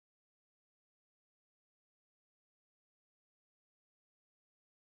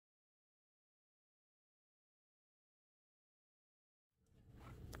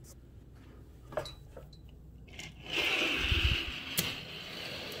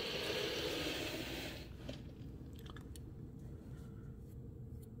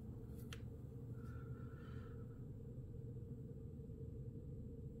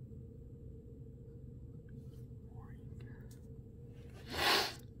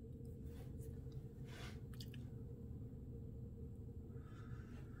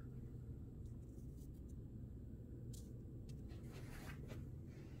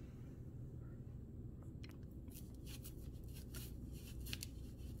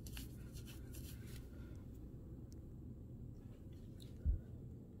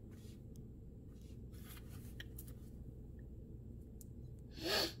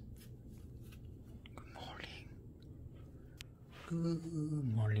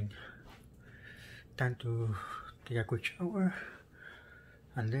Good morning. Time to take a quick shower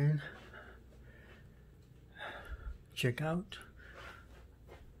and then check out.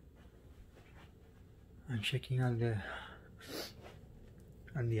 I'm checking out the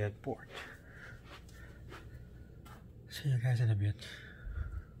airport. See you guys in a bit.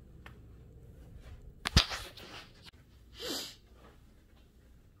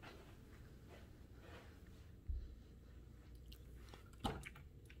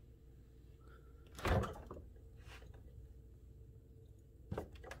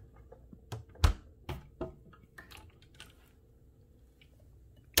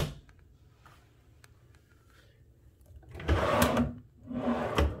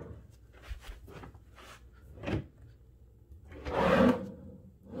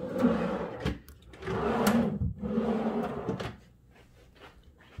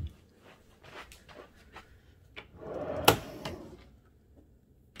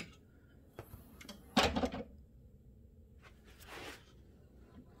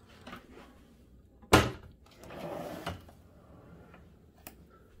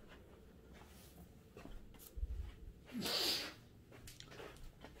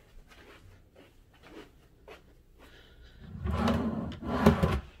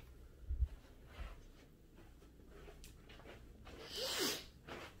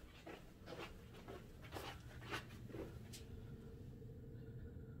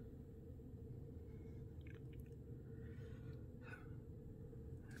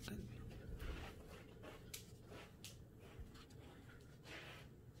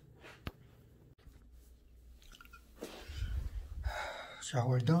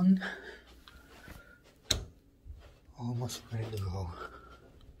 Shower done. Almost ready to go.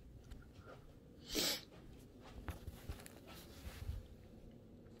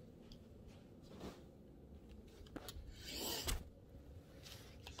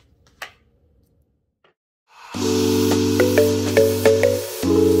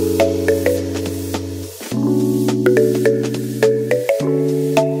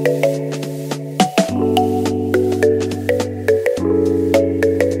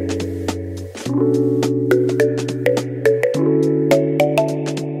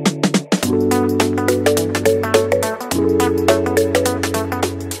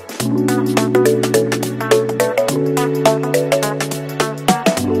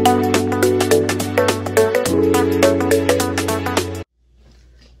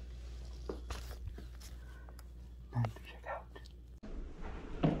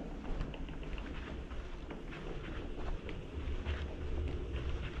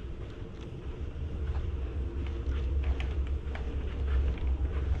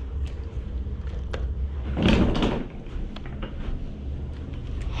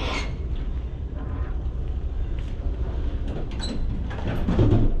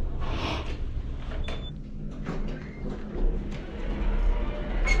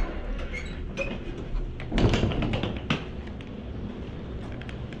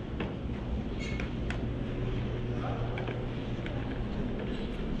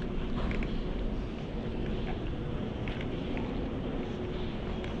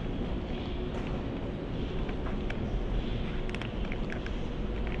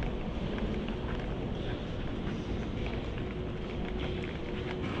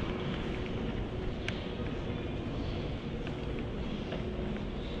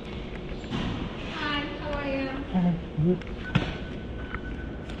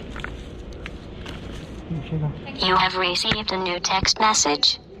 You have received a new text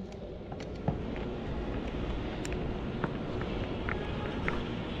message.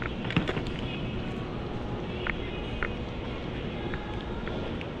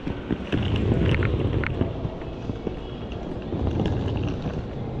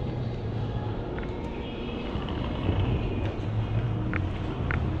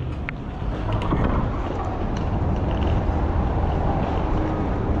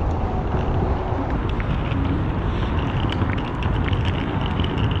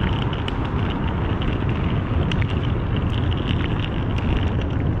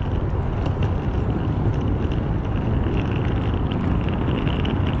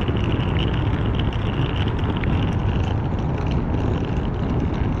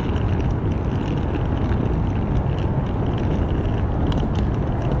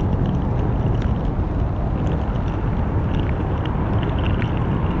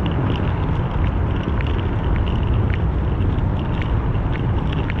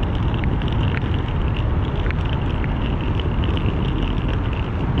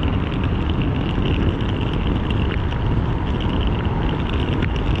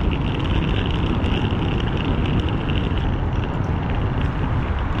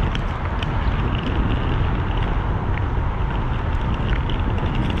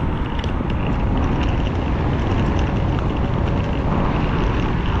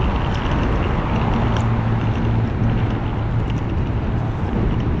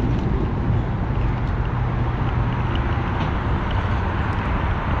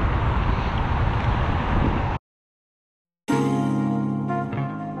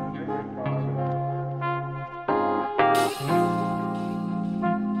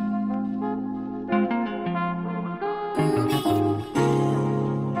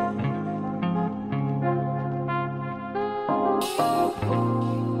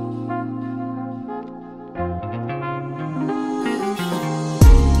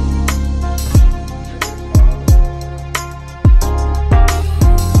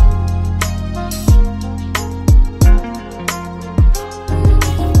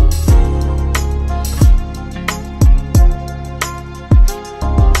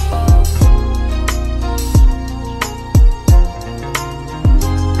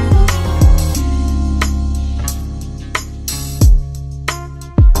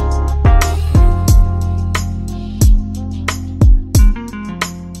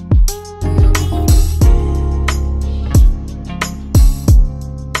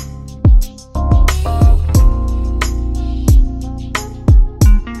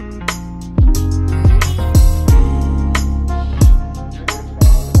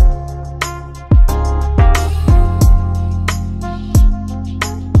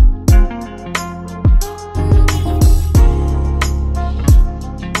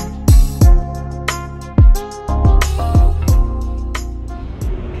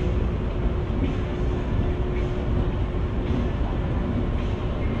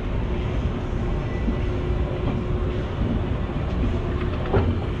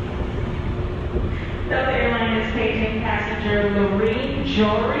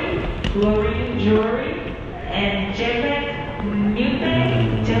 Jewelry, Lorraine Jewelry, and Jevek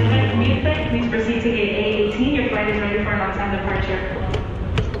Muthe. Please proceed to gate A18. Your flight is ready for an on-time departure.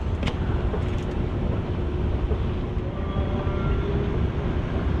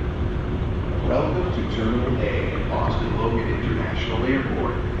 Welcome to Terminal A at Boston Logan International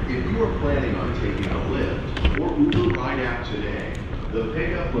Airport. If you are planning on taking a Lyft or Uber ride out today, the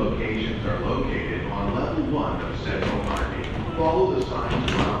pickup locations are located on level 1 of Central Parking. Follow the signs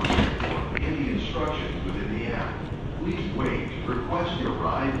around the airport and the instructions within the app. Please wait to request your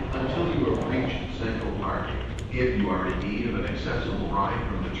ride until you have reached Central Parking. If you are in need of an accessible ride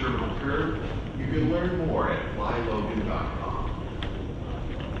from the terminal curb, you can learn more at flylogan.com.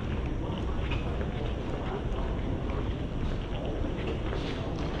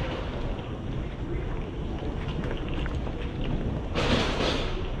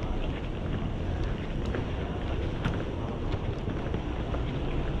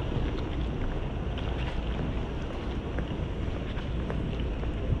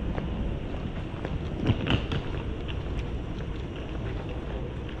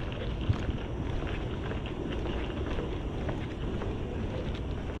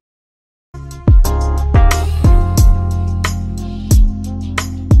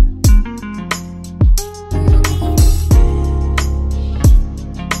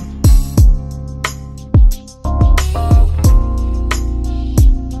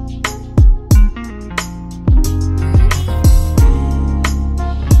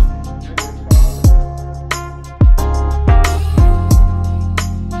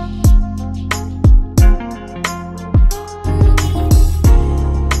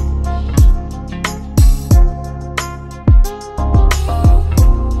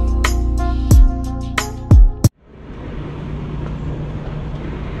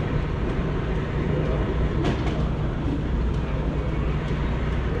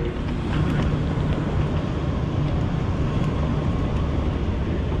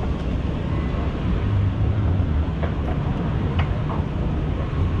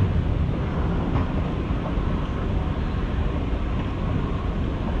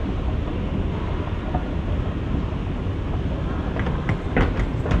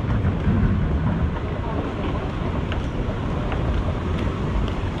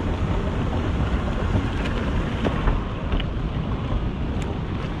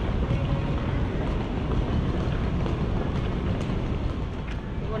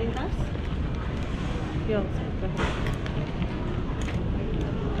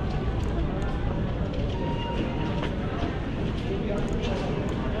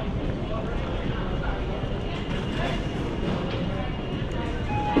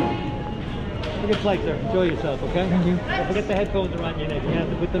 Good flight, sir. Enjoy yourself, okay? Thank you. Don't forget the headphones around your neck. You have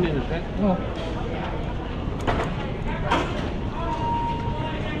to put them in, okay? Oh.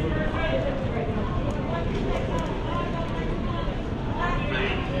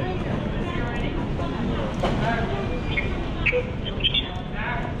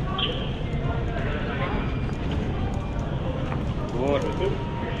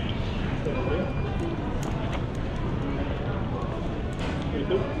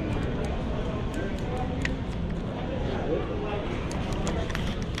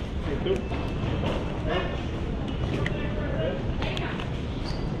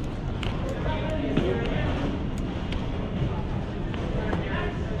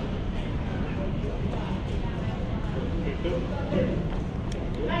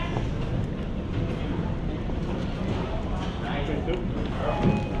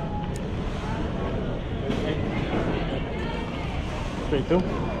 Straight through.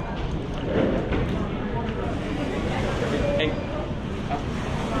 Hey.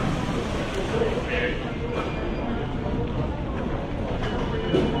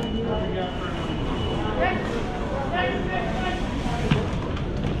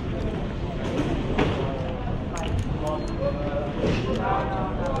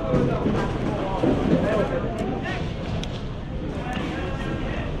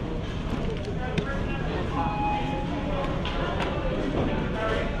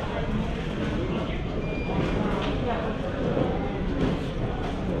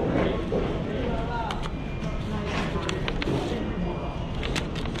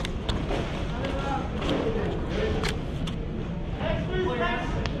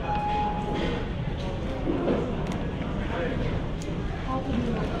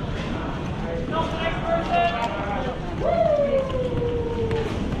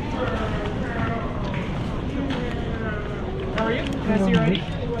 How are you? Can I see your ID?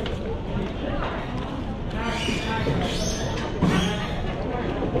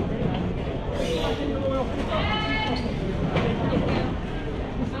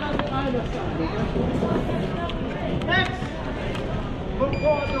 Next. Look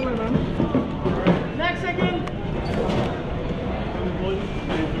forward to women. Next again.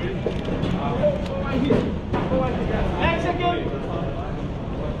 Go right here. Go right here. Next again.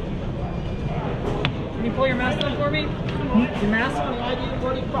 Can you pull your mask on for me? Your mask on the ID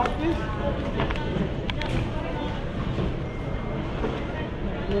boarding practice.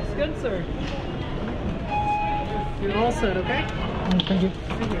 Looks good, sir. You're all set, okay? Thank you.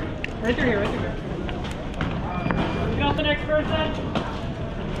 Right here. Right through here, right through here. Get off the next person.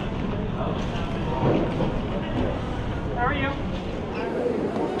 How are you?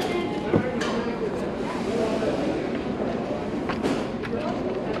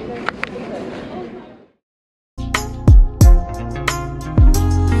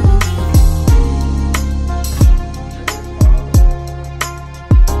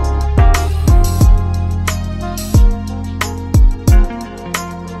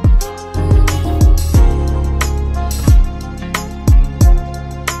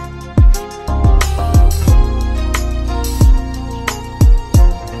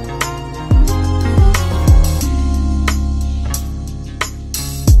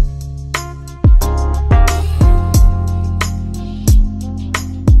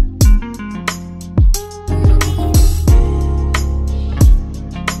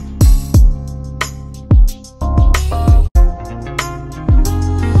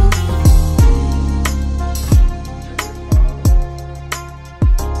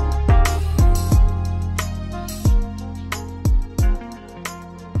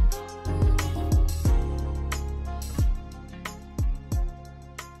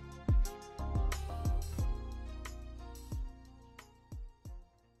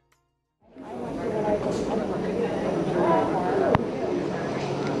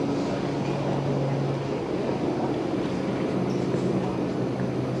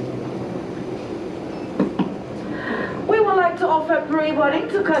 To offer pre-boarding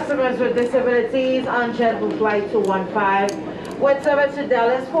to customers with disabilities on JetBlue Flight 215 with service to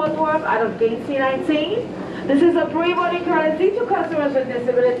Dallas Fort Worth out of gate C19. This is a pre-boarding courtesy to customers with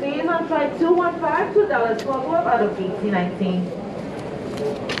disabilities on Flight 215 to Dallas Fort Worth out of gate C19.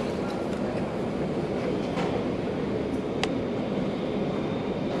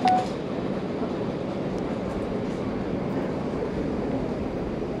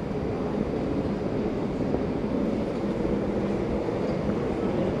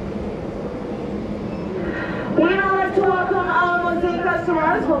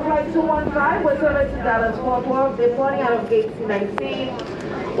 Customers for Flight 215 with service to Dallas Fort Worth, departing out of gate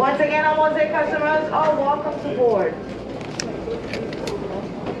C19. Once again, our Mosaic customers are welcome to board.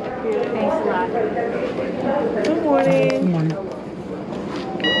 Thanks a lot. Good morning. Good morning.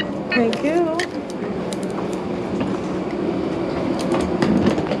 Thank you.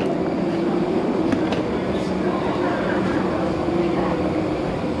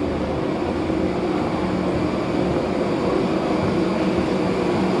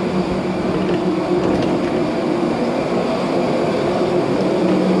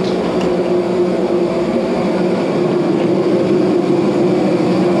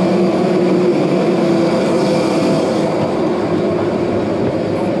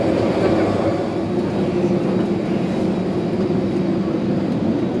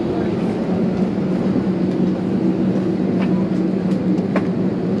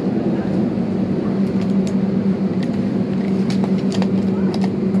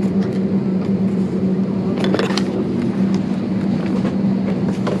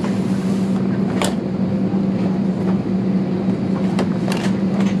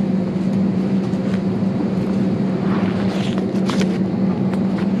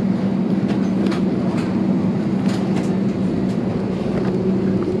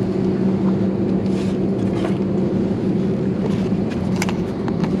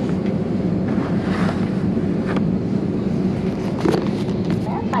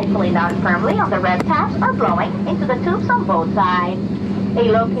 Pulling down firmly on the red tabs or blowing into the tubes on both sides. A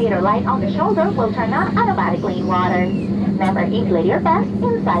locator light on the shoulder will turn on automatically in water. Never inflate your vest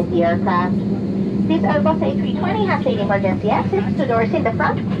inside the aircraft. This Airbus A320 has 8 emergency exits, 2 doors in the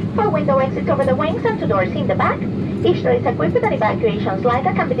front, 4 window exits over the wings, and 2 doors in the back. Each door is equipped with an evacuation slide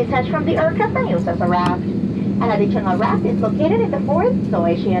that can be detached from the aircraft and used as a raft. An additional raft is located in the forward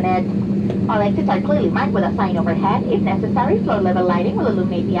stowage unit. All exits are clearly marked with a sign overhead. If necessary, floor level lighting will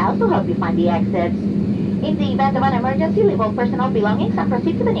illuminate the aisles to help you find the exits. In the event of an emergency, leave all personal belongings and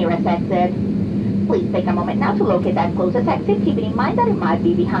proceed to the nearest exit. Please take a moment now to locate that closest exit, keeping in mind that it might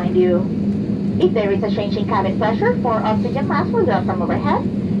be behind you. If there is a change in cabin pressure, 4 oxygen masks will drop from overhead.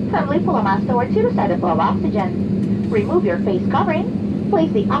 Firmly pull a mask towards you to start the flow of oxygen. Remove your face covering.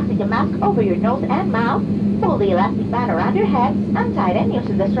 Place the oxygen mask over your nose and mouth. Pull the elastic band around your head and tighten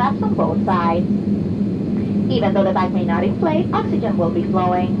using the straps on both sides. Even though the bag may not inflate, oxygen will be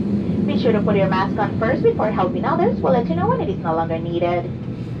flowing. Be sure to put your mask on first before helping others. We'll let you know when it is no longer needed.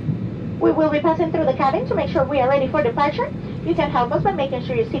 We will be passing through the cabin to make sure we are ready for departure. You can help us by making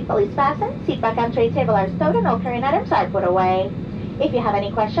sure your seatbelt is fastened, seat back and tray table are stowed, and all carrying items are put away. If you have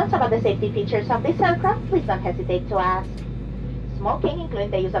any questions about the safety features of this aircraft, please don't hesitate to ask. Smoking,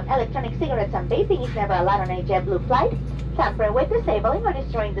 including the use of electronic cigarettes and vaping, is never allowed on a JetBlue flight. Tampering with, disabling, or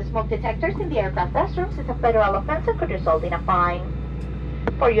destroying the smoke detectors in the aircraft restrooms is a federal offense and could result in a fine.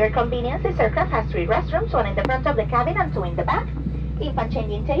 For your convenience, this aircraft has 3 restrooms, 1 in the front of the cabin and 2 in the back. Infant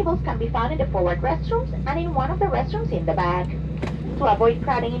changing tables can be found in the forward restrooms and in one of the restrooms in the back. To avoid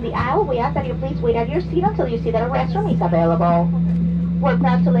crowding in the aisle, we ask that you please wait at your seat until you see that a restroom is available. We're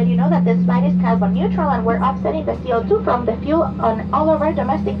proud to let you know that this flight is carbon neutral and we're offsetting the CO2 from the fuel on all of our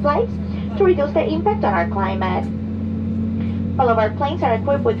domestic flights to reduce the impact on our climate. All of our planes are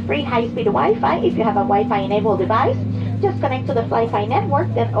equipped with free high-speed Wi-Fi. If you have a Wi-Fi enabled device, just connect to the FlyFi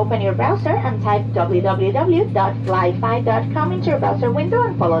network, then open your browser and type www.flyfi.com into your browser window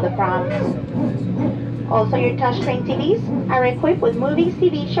and follow the prompts. Also, your touchscreen TVs are equipped with movies,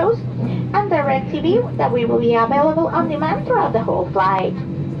 TV shows, and direct TV that will be available on demand throughout the whole flight.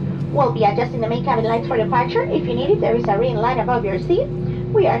 We'll be adjusting the main cabin lights for departure. If you need it, there is a ring light above your seat.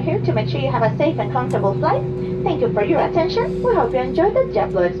 We are here to make sure you have a safe and comfortable flight. Thank you for your attention. We hope you enjoyed the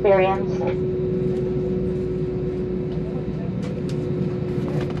JetBlue experience.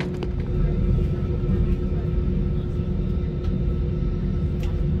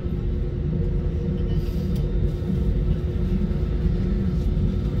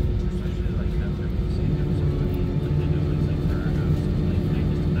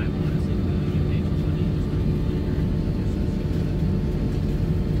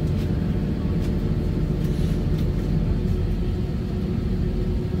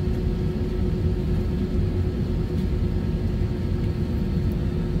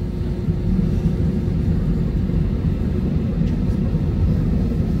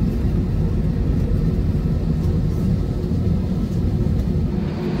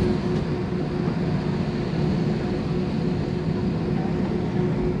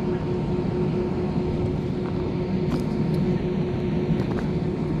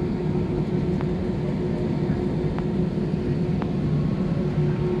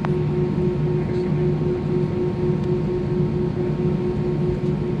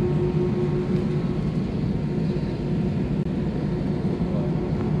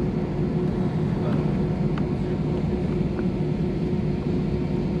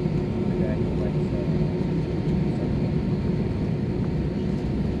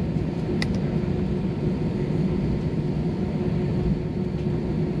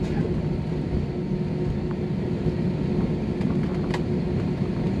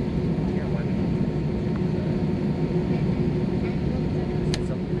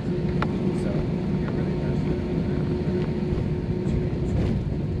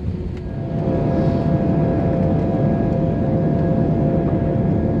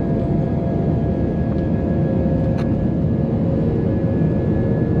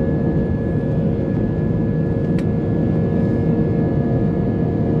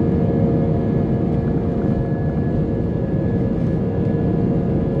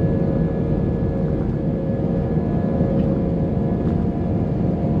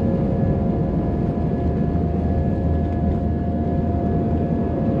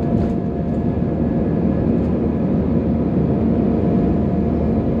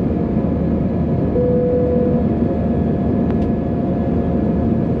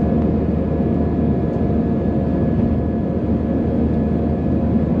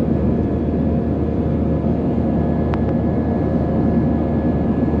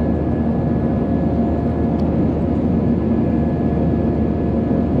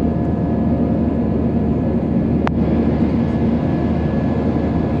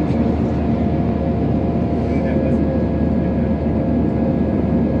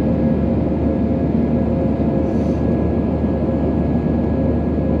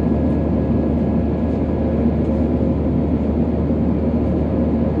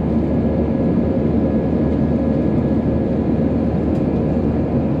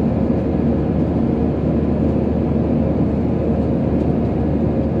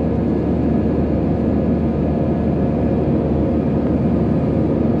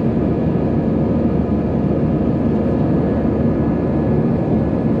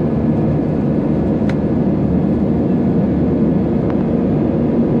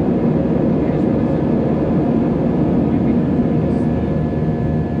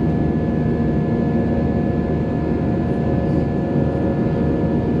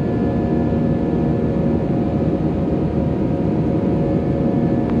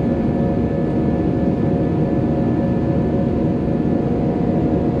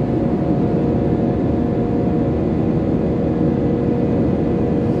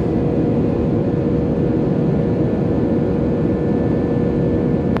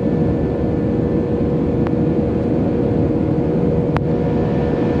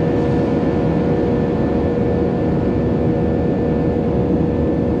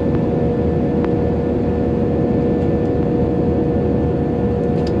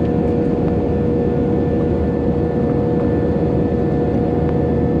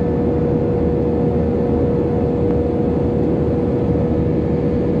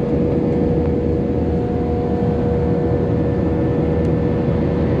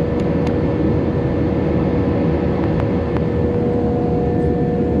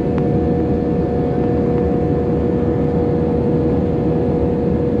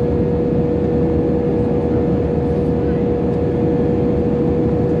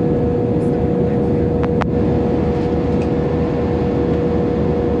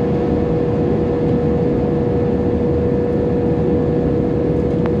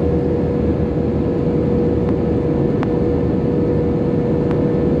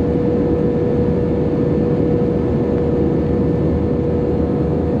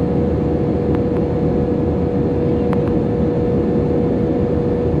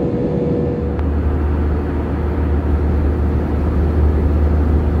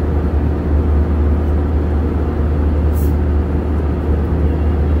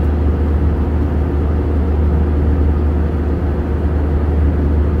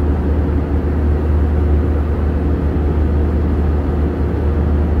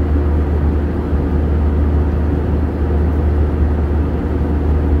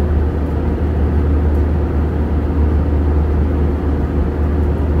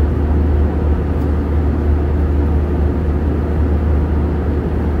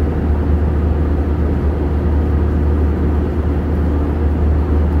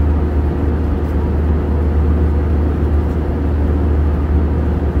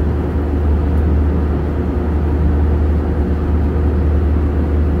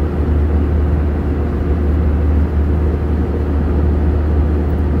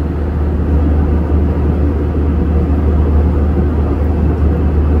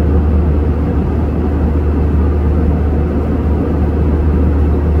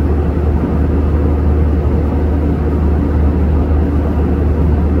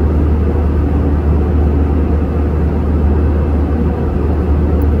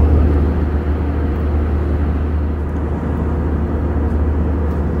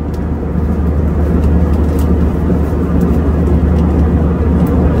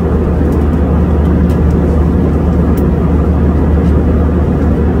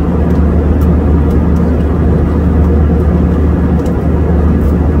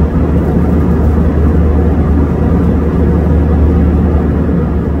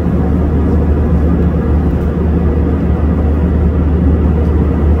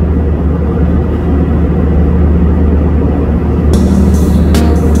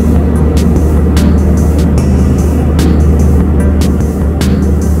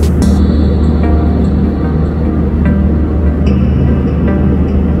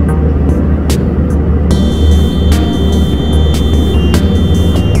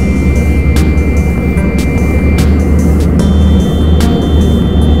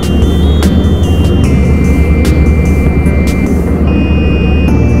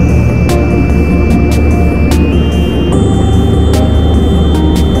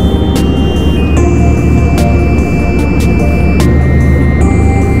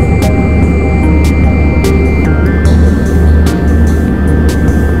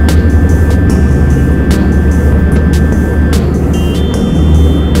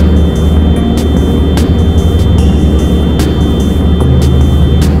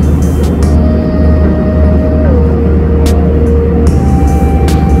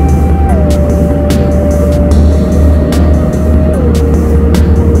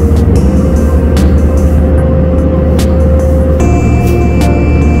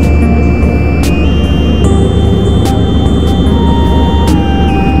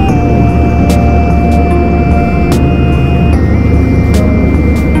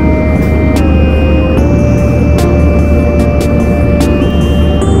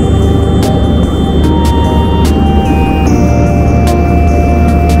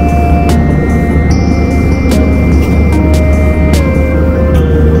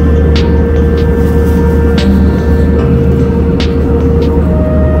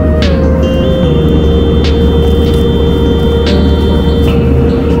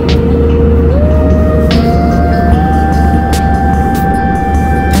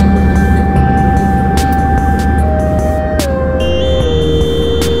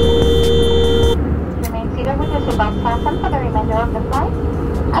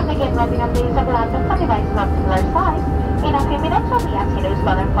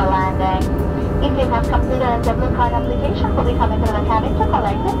 Students, a blue card application will be coming through the cabin to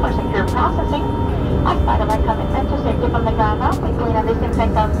collect it for secure processing. As part of our commitment to safety from the ground up, we clean and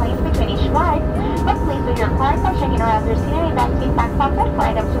disinfect our planes between each flight. But please do your part by checking around your seat and in that seat back pocket for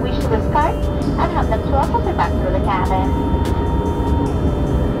items you wish to discard and hand them to us as we pass through the cabin.